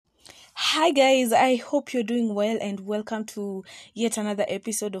Hi guys, I hope you're doing well and welcome to yet another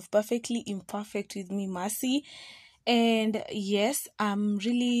episode of Perfectly Imperfect with me, Mercy. And yes, I'm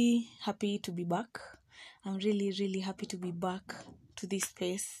really happy to be back. I'm really happy to be back to this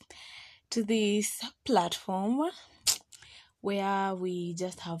space, to this platform where we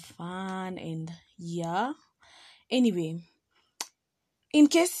just have fun and yeah. Anyway, in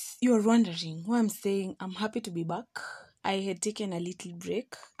case you're wondering why I'm saying I'm happy to be back, I had taken a little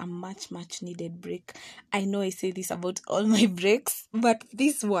break, a much needed break. I know I say this about all my breaks, but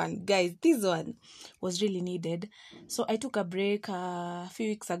this one, guys, this one was really needed. So I took a break a few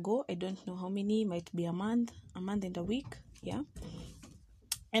weeks ago. I don't know how many, might be a month and a week. Yeah.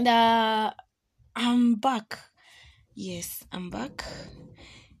 And I'm back. Yes, I'm back.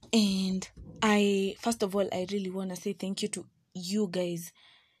 And first of all, I really want to say thank you to you guys.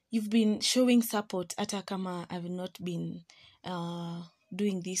 You've been showing support hata kama I've not been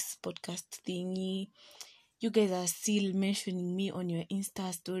doing this podcast thingy. You guys are still mentioning me on your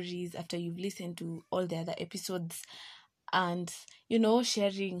Insta stories after you've listened to all the other episodes and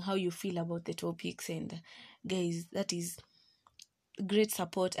sharing how you feel about the topics. And guys, that is great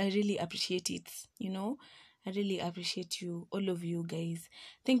support. I really appreciate it. I really appreciate you, all of you guys.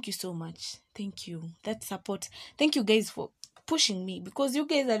 Thank you so much. Thank you. That support. Thank you guys for pushing me, because you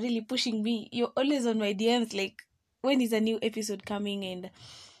guys are really pushing me. You're always on my DMs like, when is a new episode coming? And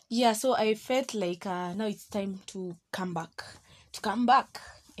yeah, so I felt like now it's time to come back.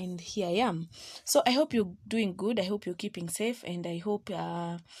 And here I am. So I hope you're doing good. I hope you're keeping safe, and I hope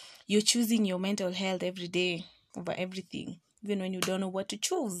you're choosing your mental health every day over everything, even when you don't know what to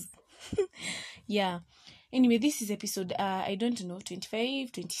choose. Yeah. Anyway, this is episode I don't know,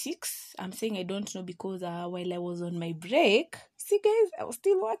 25, 26. I'm saying I don't know because while I was on my break, see guys, I was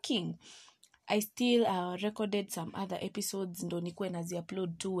still working. I still recorded some other episodes ndo nikuwe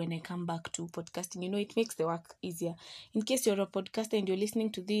nazi-upload too when I come back to podcasting. It makes the work easier. In case you're a podcaster and you're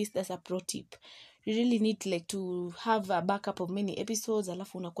listening to this, that's a pro tip. You really need to have a backup of many episodes,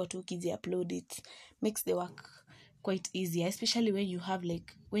 alafu unakuwa tu ukizi-upload it. Makes the work quite easier, especially when you have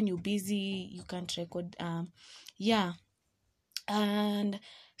when you're busy, you can't record. Yeah. And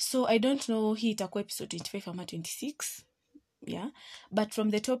so I don't know, hii itakuwa episode 25 ama 26. Yeah, but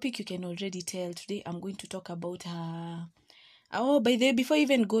from the topic you can already tell today I'm going to talk about by the way, before I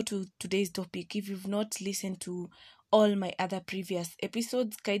even go to today's topic, if you've not listened to all my other previous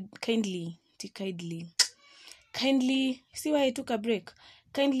episodes, kindly see why I took a break.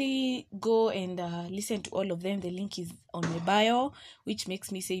 Kindly go and listen to all of them. The link is on my bio, which makes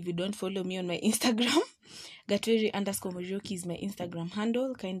me say, if you don't follow me on my Instagram, gatweri_Muriuki is my Instagram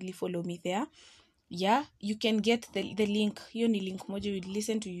handle. Kindly follow me there. Yeah, you can get the link. Hiyo ni link moja. You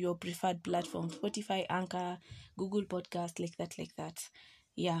listen to your preferred platform, Spotify, Anchor, Google Podcast, like that.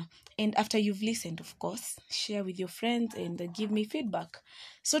 Yeah, and after you've listened, of course, share with your friends and give me feedback.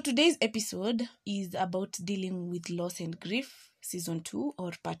 So today's episode is about dealing with loss and grief, season 2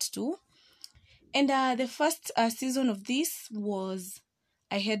 or part 2. And the first season of this was,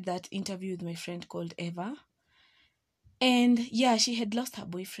 I had that interview with my friend called Eva. And yeah, she had lost her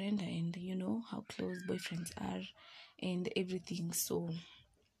boyfriend, and you know how close boyfriends are and everything. So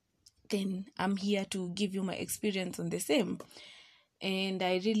then I'm here to give you my experience on the same. And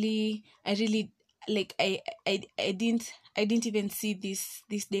I really like I didn't even see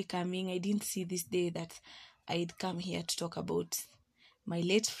this day coming. I didn't see this day that I'd come here to talk about my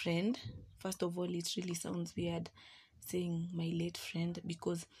late friend. First of all, it really sounds weird saying my late friend,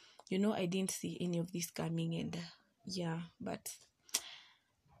 because I didn't see any of this coming. And yeah, but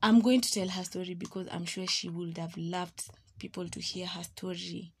I'm going to tell her story because I'm sure she would have loved people to hear her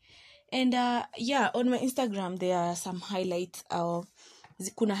story. And yeah, on my Instagram there are some highlights.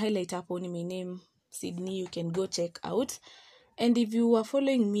 Kuna highlight hapo ni my name Sydney, you can go check out. And if you were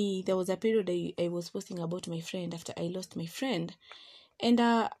following me, there was a period I was posting about my friend after I lost my friend. And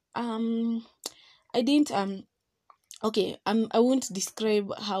I didn't I won't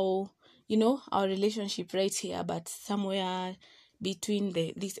describe how our relationship right here, but somewhere between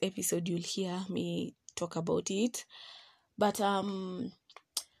this episode you'll hear me talk about it. But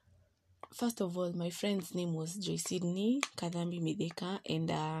first of all, my friend's name was Joy Sydney Kadhambi Mideka,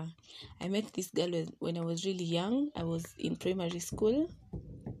 and I met this girl when I was really young. I was in primary school.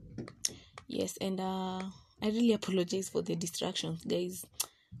 Yes, and I really apologize for the distractions, guys.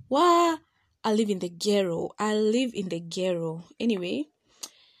 Wow, I live in the ghetto. Anyway,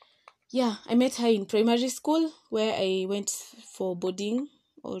 yeah, I met her in primary school, where I went for boarding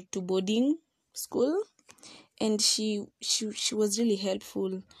school, and she was really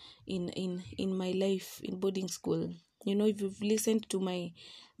helpful in my life in boarding school. If you've listened to my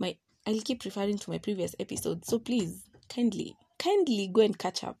I'll keep referring to my previous episode, so please kindly go and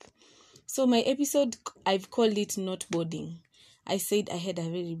catch up. So my episode, I've called it Not Boarding. I said I had a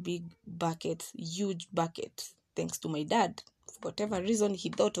very big bucket, huge bucket, thanks to my dad. For whatever reason, he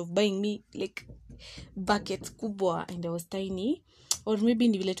thought of buying me like bucket kubwa, and I was tiny. Or maybe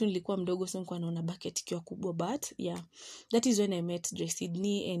ni vile tu nilikuwa mdogo, so nilikuwa naona bucket ikiwa kubwa. But yeah, that is when I met Dre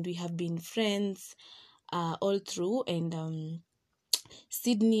Sydney, and we have been friends all through. And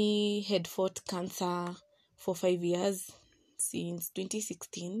Sydney had fought cancer for 5 years since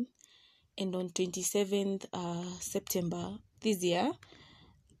 2016. And on 27th September this year,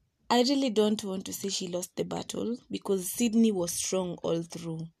 I really don't want to say she lost the battle, because Sydney was strong all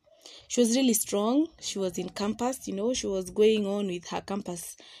through. She was really strong. She was in campus, she was going on with her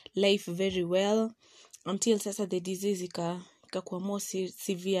campus life very well, until sasa the disease ikakuwa more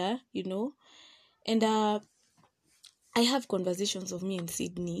severe, And I have conversations of me and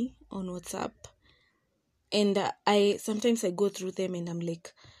Sydney on WhatsApp, and I sometimes go through them, and I'm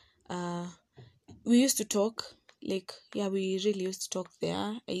like, we used to talk, like, yeah, we really used to talk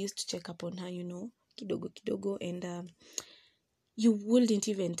there. I used to check up on her, kidogo, and you wouldn't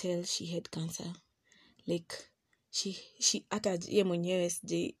even tell she had cancer. Like, she hata ye mwenyewe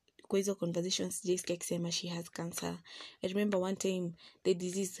kwa hizo conversations sijasikia akisema she has cancer. I remember one time the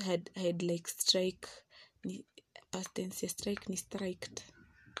disease had like past tense strike ni striked,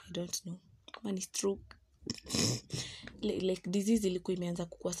 I don't know kama ni stroke. Like disease ilikuwa imeanza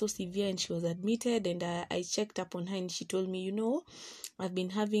kukua so severe, and she was admitted, and I checked up on her, and she told me, I've been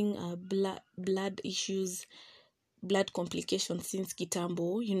having blood issues, blood complications since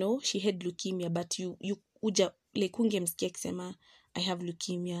kitambo. She had leukemia, but you uja like ungemsikia akisema I have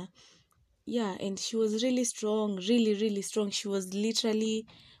leukemia. Yeah, and she was really strong, really, really strong. She was literally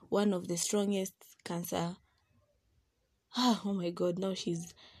one of the strongest cancer. Oh my God, now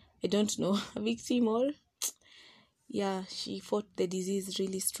she's, I don't know, a victim or... Yeah, she fought the disease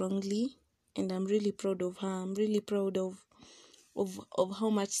really strongly, and I'm really proud of her. I'm really proud of how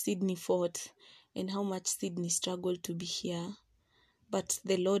much Sydney fought and how much Sydney struggled to be here. But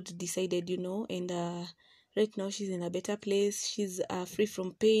the Lord decided, and right now she's in a better place. She's free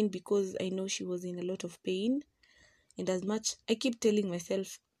from pain, because I know she was in a lot of pain. And I keep telling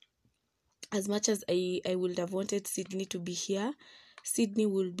myself, as much as I would have wanted Sydney to be here, Sydney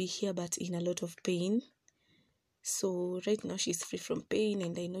will be here, but in a lot of pain. So right now she's free from pain,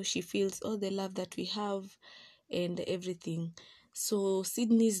 and I know she feels all the love that we have and everything. So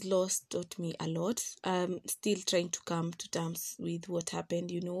Sydney's loss taught me a lot. I'm still trying to come to terms with what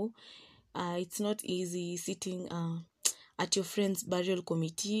happened, It's not easy sitting at your friend's burial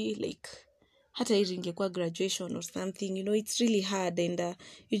committee, like hata ingekuwa graduation or something, it's really hard, and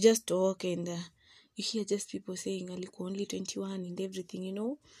you just talk, and you hear just people saying alikuwa only 21 and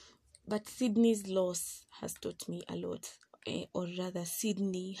everything, But Sydney's loss has taught me a lot, or rather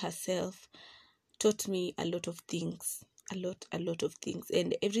Sydney herself taught me a lot of things, a lot of things.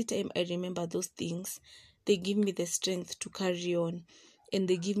 And every time I remember those things, they give me the strength to carry on, and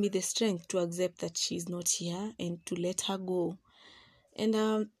they give me the strength to accept that she's not here and to let her go.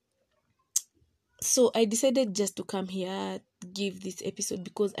 And so I decided just to come here, give this episode,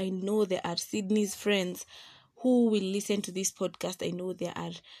 because I know there are Sydney's friends who will listen to this podcast. I know there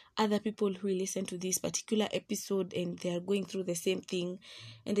are other people who will listen to this particular episode, and they are going through the same thing,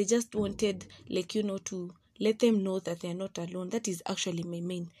 and I just wanted, to let them know that they are not alone. That is actually my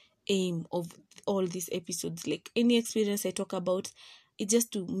main aim of all these episodes. Like, any experience I talk about, it's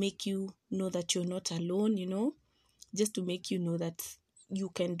just to make you know that you're not alone, just to make you know that you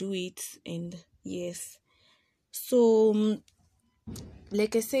can do it. And yes, so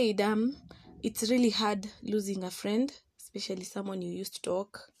like I said, it's really hard losing a friend, especially someone you used to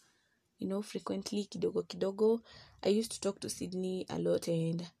talk, frequently, kidogo. I used to talk to Sydney a lot,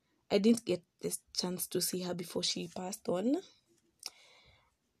 and I didn't get this chance to see her before she passed on.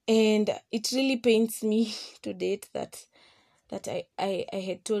 And it really pains me to date that I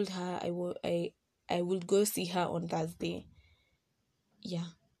had told her I would go see her on Thursday. Yeah,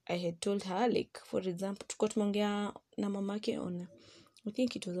 I had told her, like, for example, tulikuwa tumeongea na mamake on, I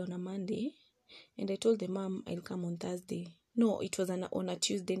think it was on a Monday, and I told the mom I'll come on Thursday. No, it was on a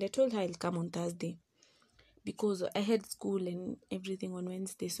Tuesday, and I told her I'll come on Thursday, because I had school and everything on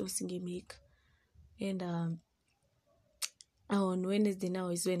Wednesday, so singemake. And on Wednesday now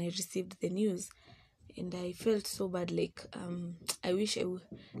is when I received the news, and I felt so bad. Like, I wish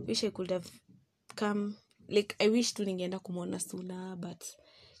I could have come. Like, I wish tu ningeenda kumwona sooner, but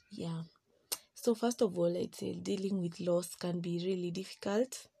yeah. So first of all, I'd say dealing with loss can be really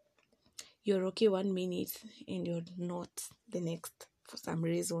difficult. You're okay 1 minute and you're not the next for some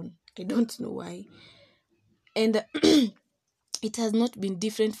reason. I don't know why. And it has not been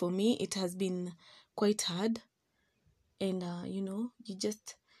different for me. It has been quite hard. And you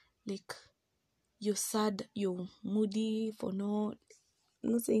just like, you're sad, you're moody for no,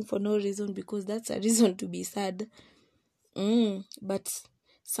 I'm not saying for no reason, because that's a reason to be sad. But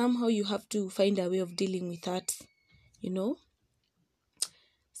somehow you have to find a way of dealing with that,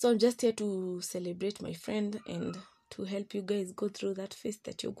 So I'm just here to celebrate my friend and to help you guys go through that phase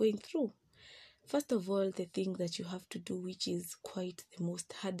that you're going through. First of all, the thing that you have to do, which is quite the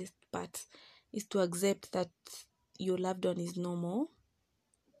most hardest part, is to accept that your loved one is normal,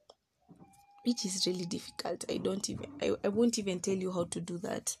 which is really difficult. I won't even tell you how to do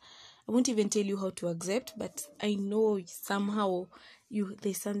that. I won't even tell you how to accept, but I know somehow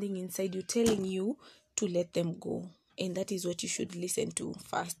there's something inside you telling you to let them go, and that is what you should listen to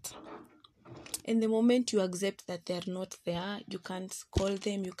first. And the moment you accept that they are not there, you can't call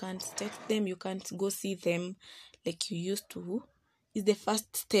them, you can't text them, you can't go see them like you used to, is the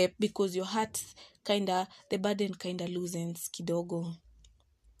first step, because your heart the burden loosens kidogo.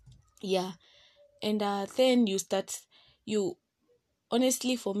 Yeah. And then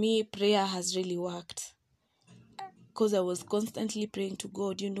honestly, for me, prayer has really worked, because I was constantly praying to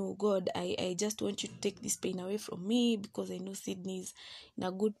God, God, I just want you to take this pain away from me, because I know Sydney's in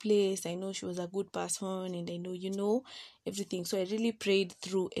a good place. I know she was a good person, and I know, everything. So I really prayed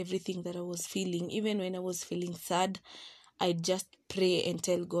through everything that I was feeling. Even when I was feeling sad, I just pray and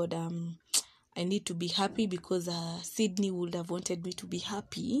tell God, I need to be happy, because Sydney would have wanted me to be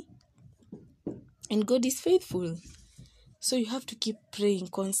happy. And God is faithful. So you have to keep praying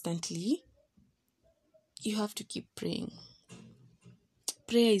constantly. You have to keep praying.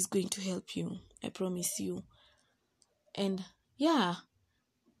 Prayer is going to help you. I promise you. And yeah,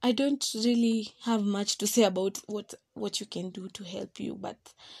 I don't really have much to say about what you can do to help you, but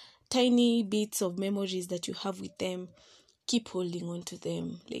tiny bits of memories that you have with them, keep holding on to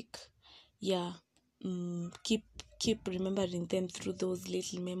them. Like, yeah, keep remembering them through those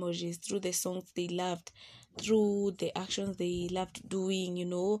little memories, through the songs they loved, through the actions they loved doing,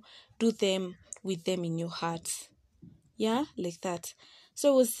 do them with them in your heart. Yeah, like that.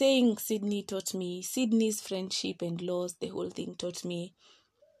 So I was saying, Sydney's friendship and loss, the whole thing taught me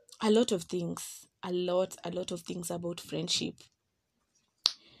a lot of things, a lot of things about friendship.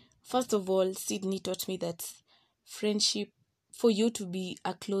 First of all, Sydney taught me that friendship, for you to be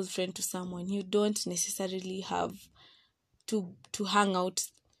a close friend to someone, you don't necessarily have to hang out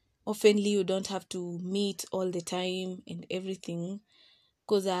oftenly. You don't have to meet all the time and everything,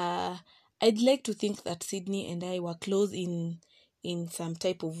 because I'd like to think that Sydney and I were close in some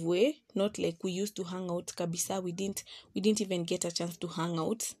type of way, not like we used to hang out kabisa. We didn't even get a chance to hang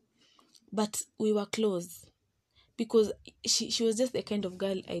out, but we were close, because she was just the kind of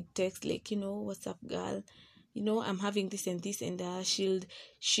girl I'd text, like, what's up, girl, I'm having this and this, and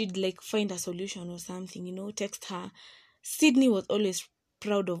she'd like find a solution or something, text her. Sydney was always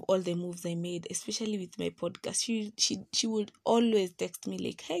proud of all the moves I made, especially with my podcast. She would always text me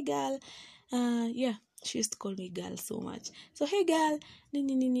like, hey girl, yeah, she used to call me girl so much. So, hey girl,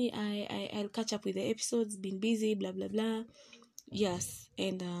 I'll catch up with the episodes, been busy, blah blah blah. Yes.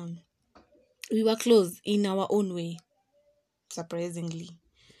 And we were close in our own way, surprisingly.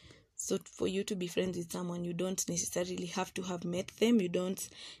 So for you to be friends with someone, you don't necessarily have to have met them. You don't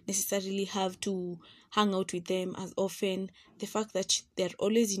necessarily have to hang out with them as often. The fact that they're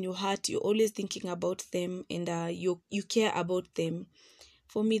always in your heart, you're always thinking about them, and you care about them,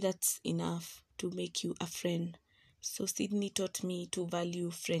 for me, that's enough to make you a friend. So Sydney taught me to value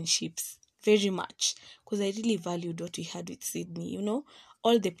friendships very much, because I really valued what we had with Sydney.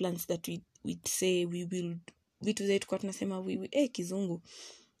 All the plans that we'd say we will, vitu zetu kwa tunasema kizungu,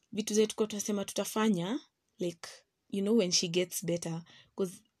 vitu zetu kwa tunasema tutafanya, like, when she gets better,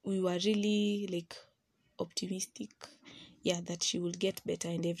 because we were really like optimistic, that she will get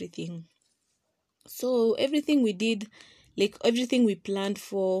better and everything. So everything we did, like everything we planned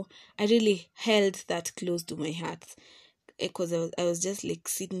for, I really held that close to my heart, because I was just like,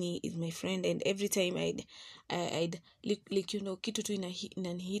 Sydney is my friend, and every time I'd like kitu tu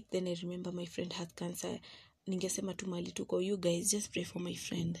inanihit, then I remember my friend had cancer. Ningesema tu mali tuko, you guys just pray for my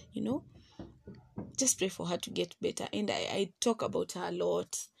friend, just pray for her to get better. And I talk about her a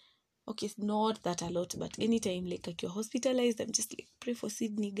lot. Okay, it's not that a lot, but anytime like you're hospitalized, I'm just like, pray for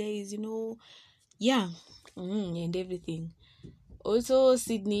Sydney, guys, yeah. And everything. Also,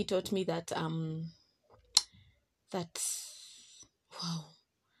 Sydney taught me that wow,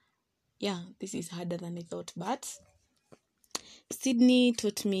 yeah, this is harder than I thought, but Sydney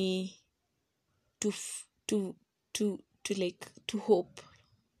taught me to to hope,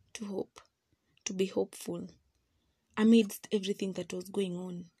 to be hopeful amidst everything that was going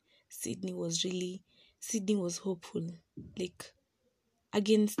on. Sydney was hopeful, like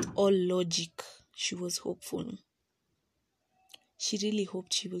against all logic. She was hopeful. She really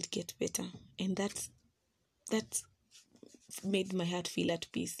hoped she would get better, and that made my heart feel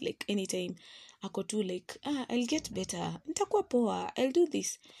at peace. Like anytime ako tu like, I'll get better, nitakuwa poa, I'll do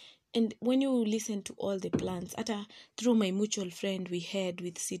this. And when you listen to all the plans, hata through my mutual friend we had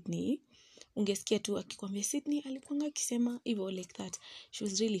with Sydney, ungesikia tu akikwambia Sydney alikuanga akisema hivyo, like that. She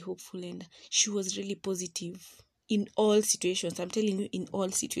was really hopeful and she was really positive in all situations. I'm telling you, in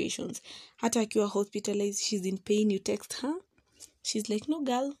all situations. Hata akiwa hospitalized, she's in pain, you text her, she's like, no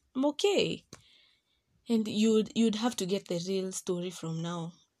girl, I'm okay. And you'd have to get the real story from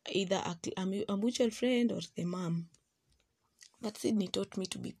now, either a mutual friend or the mom. But Sydney taught me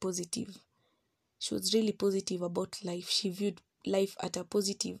to be positive. She was really positive about life. She viewed life at a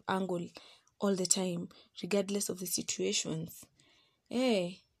positive angle all the time, regardless of the situations.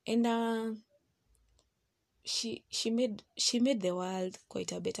 And she made the world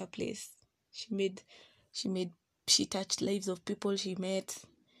quite a better place. She touched lives of people she met.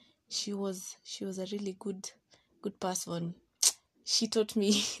 She was a really good person. She taught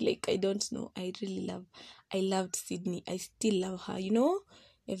me, like, I don't know, I loved Sydney. I still love her,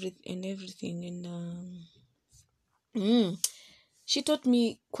 everything. And she taught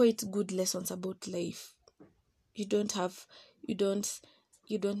me quite good lessons about life. You don't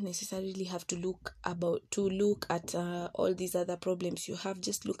necessarily have to look at all these other problems you have.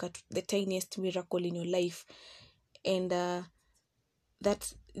 Just look at the tiniest miracle in your life, and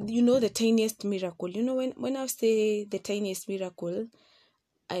that, the tiniest miracle. When I say the tiniest miracle,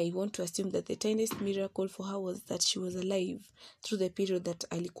 I want to assume that the tiniest miracle for her was that she was alive through the period that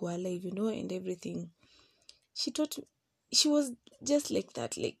alikuwa alive, and everything. She was just like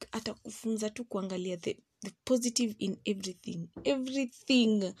that, like atakufunza tu kuangalia the positive in everything.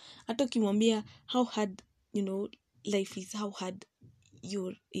 Hata ukimwambia how hard, life is, how hard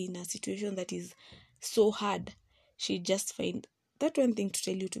you're in a situation that is so hard, she just find that one thing to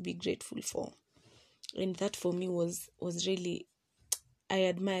tell you to be grateful for. And that for me was really, I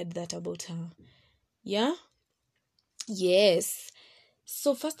admired that about her. Yeah? Yes.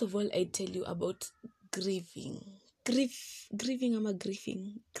 So first of all, I tell you about grieving. Grieving.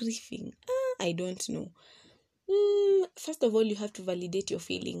 I don't know. First of all, you have to validate your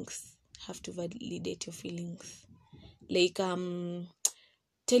feelings. Like,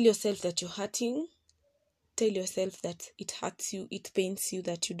 tell yourself that you're hurting. Tell yourself that it hurts you, it pains you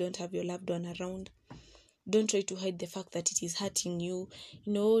that you don't have your loved one around. Don't try to hide the fact that it is hurting you,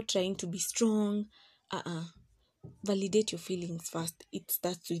 trying to be strong. Validate your feelings first. It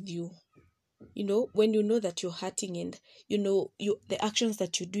starts with you. When you know that you're hurting, and the actions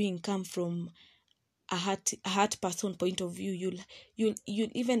that you're doing come from a hurt person point of view, you'll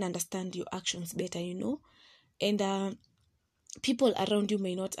even understand your actions better, and people around you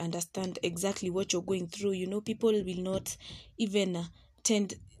may not understand exactly what you're going through. People will not even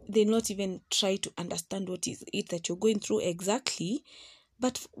they'll not even try to understand what is it that you're going through exactly.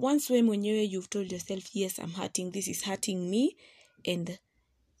 But once when you've told yourself, yes, I'm hurting, this is hurting me, and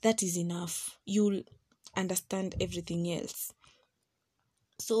that is enough, you'll understand everything else.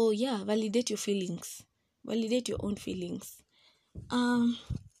 So yeah, validate your feelings. Validate your own feelings.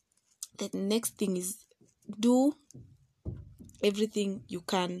 The next thing is, do everything you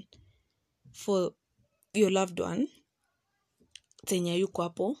can for your loved one. Zenye yuko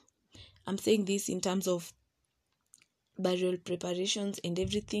hapo. I'm saying this in terms of burial preparations and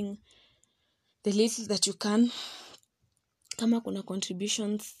everything. The little that you can. Kama kuna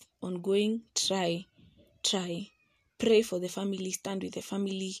contributions ongoing, try. Pray for the family, stand with the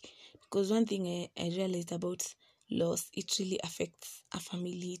family. Because one thing I realized about loss, it really affects a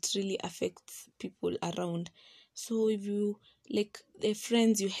family. It really affects people around. So if you, like the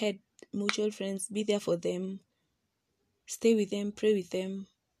friends you had, mutual friends, be there for them. Stay with them, pray with them.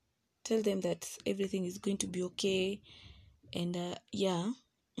 Tell them that everything is going to be okay. And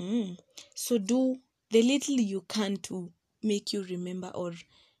So do the little you can to make you remember or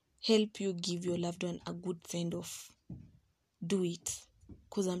help you give your loved one a good send off. Do it.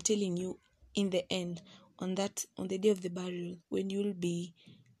 Because I'm telling you, in the end, on the day of the burial, when you'll be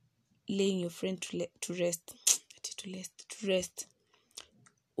laying your friend to rest,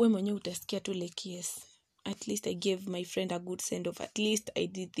 we mwenye utasikia tu like, yes, at least I gave my friend a good send off. At least I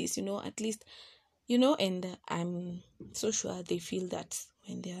did this, at least, and I'm so sure they feel that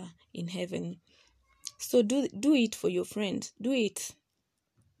when they are in heaven. So do it for your friend. Do it.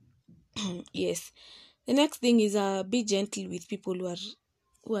 Yes. The next thing is be gentle with people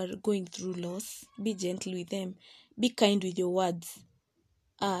who are going through loss. Be gentle with them. Be kind with your words.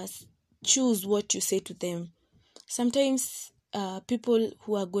 Choose what you say to them. Sometimes people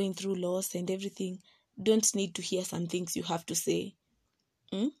who are going through loss and everything don't need to hear some things you have to say.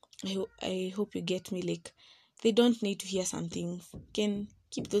 I hope you get me. Like, they don't need to hear some things. Can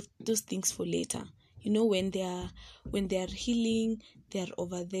keep those things for later. When they are healing, they are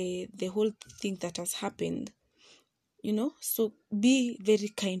over the whole thing that has happened. So be very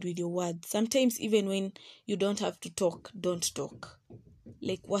kind with your words. Sometimes even when you don't have to talk, don't talk.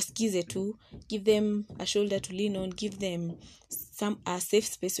 Like, wasikize tu, give them a shoulder to lean on, give them a safe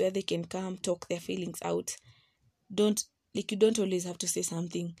space where they can come talk their feelings out. You don't always have to say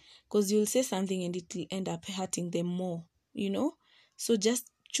something, because you'll say something and it will end up hurting them more. So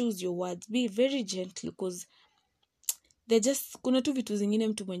just choose your words, be very gentle, because kuna tu vitu zingine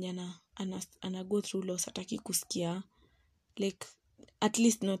mtu mwenye ana go through loss hataki kusikia, like, at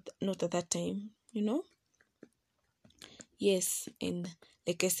least not at that time. Yes, and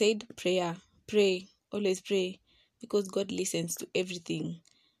like I said, pray, always pray, because God listens to everything.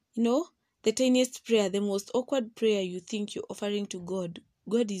 The tiniest prayer, the most awkward prayer you think you're offering to God,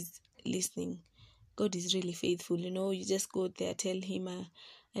 God is listening. God is really faithful. You just go there, tell him,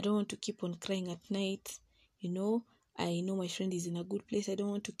 I don't want to keep on crying at night. I know my friend is in a good place. I don't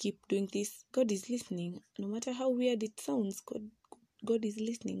want to keep doing this. God is listening. No matter how weird it sounds, God is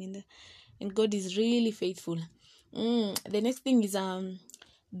listening, and God is really faithful. The next thing is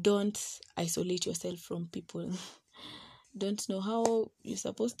don't isolate yourself from people. Don't know how you're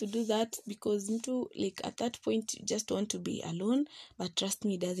supposed to do that, because at that point you just want to be alone, but trust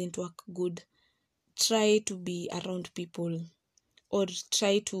me, it doesn't work good. Try to be around people, or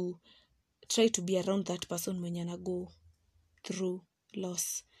try to be around that person when you go through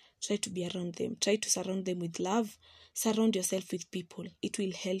loss. Try to be around them. Try to surround them with love. Surround yourself with people. It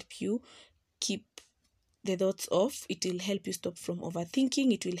will help you keep the thoughts off. It will help you stop from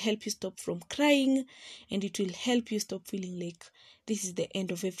overthinking. It will help you stop from crying, and it will help you stop feeling like this is the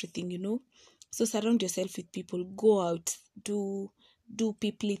end of everything. So surround yourself with people. Go out, do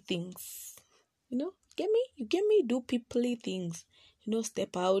peoply things. You get me? Do peoply things.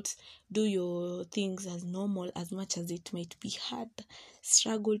 Step out, do your things as normal, as much as it might be hard.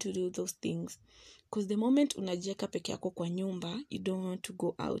 Struggle to do those things, because the moment unajieka peke yako kwa nyumba, you don't want to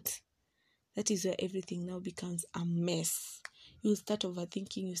go out. That is where everything now becomes a mess. You'll start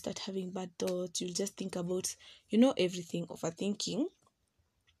overthinking, you start having bad thoughts, you'll just think about, everything. Overthinking,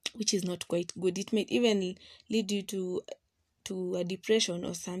 which is not quite good. It may even lead you to a depression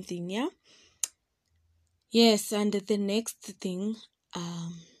or something, yeah? Yes, and the next thing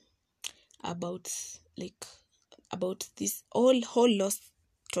about this whole loss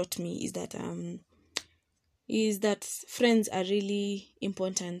taught me is that friends are really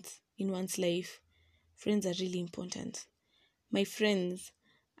important in one's life. Friends are really important. My friends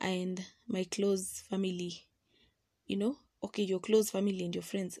and my close family, okay, your close family and your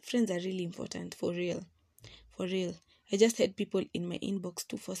friends are really important, for real. I just had people in my inbox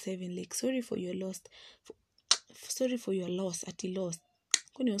 247 like, sorry for your loss, ati loss.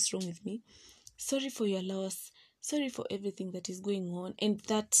 What's wrong with me? Sorry for your loss, sorry for everything that is going on. And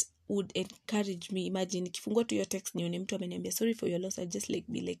that would encourage me. Imagine nikifungua tu your text nione mtu ameniambia sorry for your loss, I just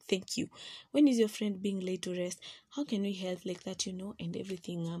be like, thank you. When is your friend being laid to rest? How can we help like that, and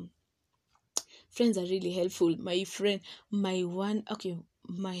everything? Friends are really helpful. My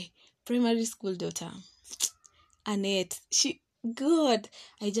primary school daughter, Annette, God,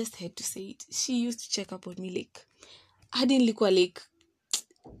 I just had to say it. She used to check up on me like, hadi nilikuwa like,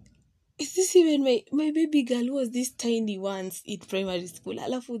 is this even my baby girl who was this tiny once in primary school?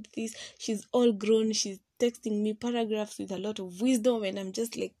 Alafu with this, she's all grown, she's texting me paragraphs with a lot of wisdom, and I'm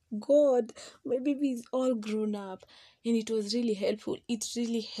just like, God, my baby is all grown up. And it was really helpful. It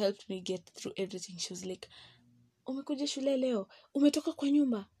really helped me get through everything. She was like, umekuja shule leo, umetoka kwa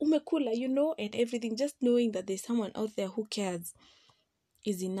nyumba, umekula, and everything. Just knowing that there's someone out there who cares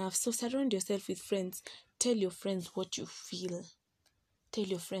is enough. So surround yourself with friends. Tell your friends what you feel. And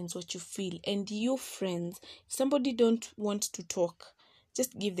your friends, if somebody don't want to talk,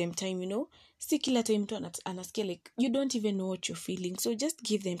 just give them time. Si kila time mtu anasikia like you don't even know what you're feeling, so just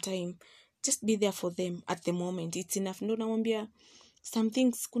give them time. Just be there for them at the moment. It's enough. Ndo namwambia some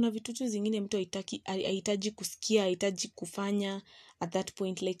things, kuna vitu tu zingine mtu hahitaji kusikia, hahitaji kufanya at that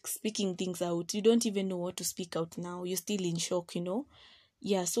point, like speaking things out. You don't even know what to speak out now. You're still in shock,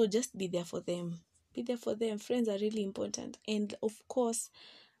 Yeah, so just be there for them. Friends are really important. And of course,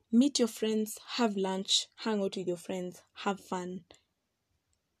 meet your friends, have lunch, hang out with your friends, have fun.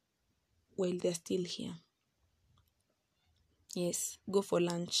 while they're still here. Yes, go for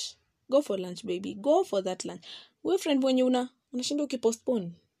lunch. Go for lunch, baby. Go for that lunch. We friend mwenye unashinda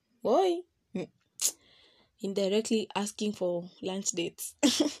ukipostpone. Boy. Indirectly asking for lunch dates.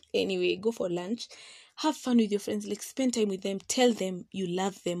 Anyway, go for lunch. Have fun with your friends. Like, spend time with them. Tell them you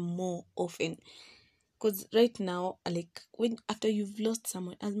love them more often. Because right now, like, when after you've lost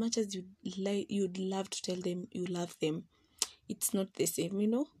someone, as much as you'd love to tell them you love them, it's not the same, you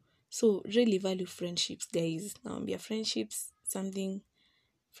know. So really value friendships, guys. Naambia friendships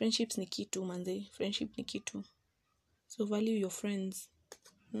ni kitu manze. Friendship ni kitu. So value your friends.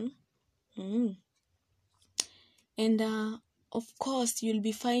 And of course, you'll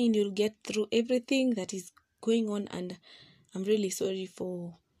be fine. You'll get through everything that is going on. And I'm really sorry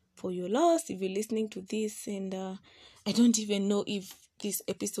for your loss if you're listening to this. And I don't even know if this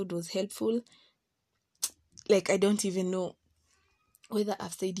episode was helpful. Like, I don't even know whether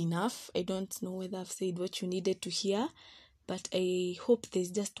I've said enough. I don't know whether I've said what you needed to hear. But I hope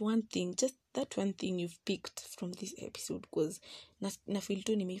there's just one thing, just that one thing you've picked from this episode, because na feel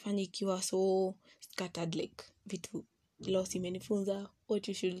tu nimeifanya ikiwa so scattered, like vitu loss imenifunza what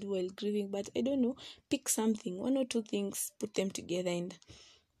you should do while grieving. But I don't know, pick something, one or two things, put them together, and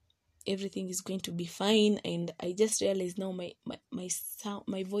everything is going to be fine. And I just realized now my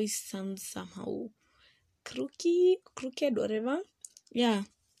voice sounds somehow crooked, whatever. Yeah,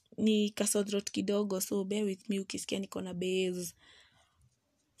 ni kasodrot kidogo, so bear with me ukisikia niko na bass.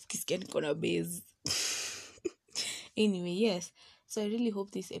 Anyway, yes, so I really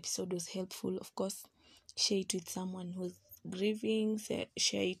hope this episode was helpful. Of course, share it with someone who's grieving. Share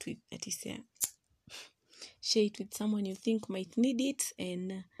it with someone you think might need it.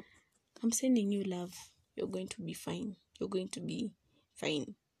 And I'm sending you love. You're going to be fine.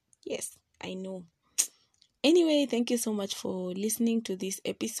 Yes, I know. Anyway, thank you so much for listening to this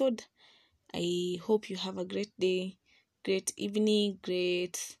episode. I hope you have a great day, great evening,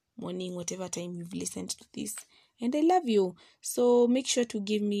 great morning, whatever time you've listened to this. And I love you. So make sure to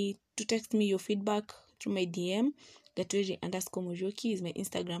text me your feedback through my DM. Gatweri_Muriuki is my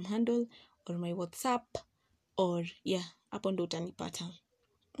Instagram handle, or my WhatsApp, or yeah, hapo ndo utanipata.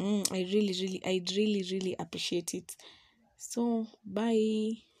 I really appreciate it. So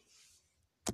bye.